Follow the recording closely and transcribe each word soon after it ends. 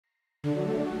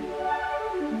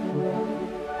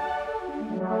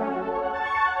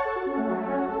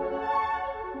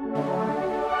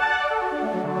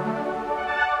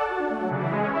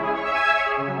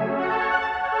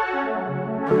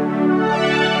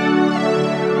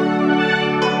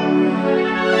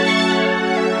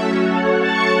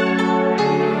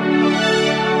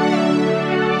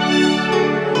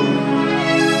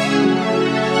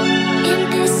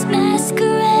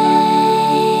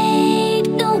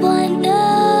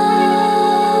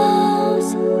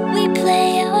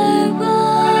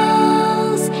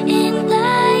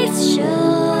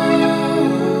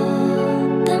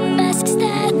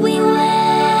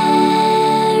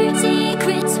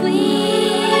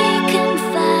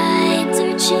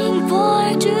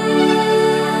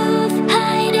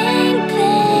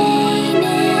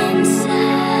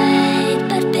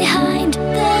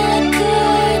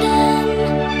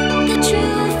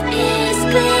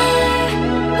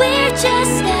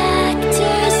just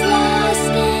actors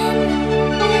lost in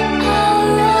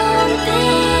our own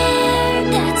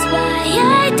fear. That's why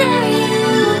I dare you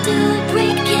to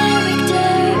break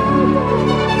character.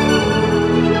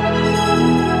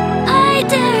 I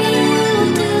dare you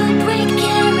to break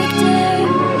character.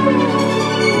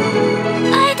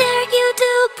 I dare you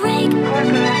to break.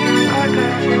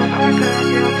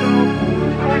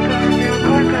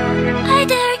 I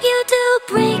dare you to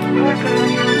break.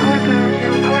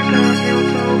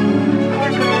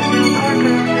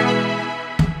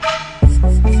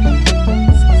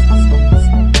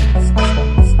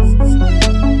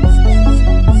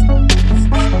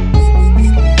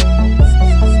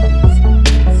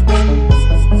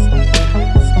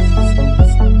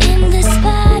 In the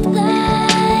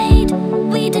spotlight,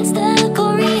 we dance the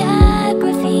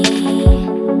choreography.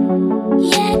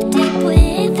 Yet deep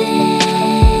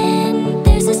within,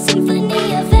 there's a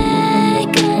symphony of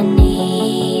agony.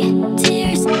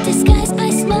 Tears disguised by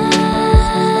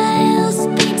smiles,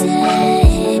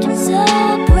 painted so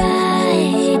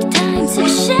bright. Time to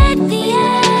shed the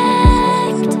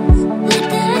act. Let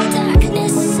the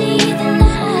darkness see the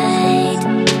light.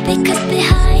 Because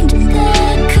behind the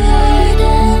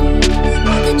curtain,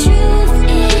 the truth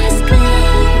is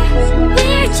clear.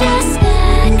 We're just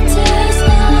actors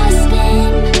lost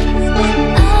in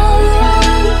our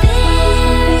own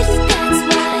fears. That's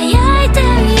why I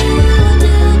dare you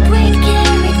to break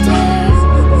character.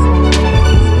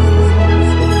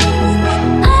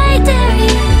 I dare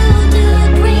you to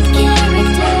break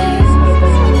character.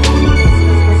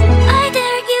 I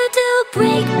dare you to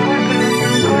break.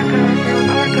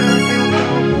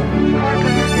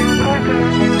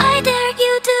 I dare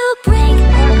you to break.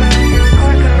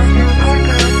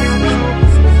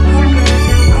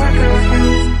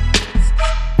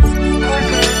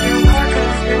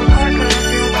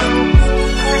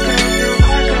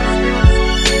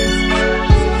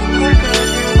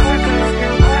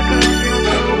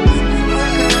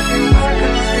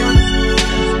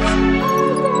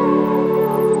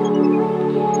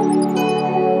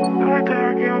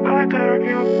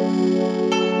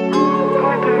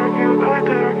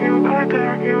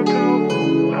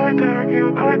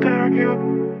 I dare you.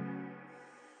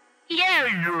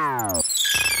 Yeah.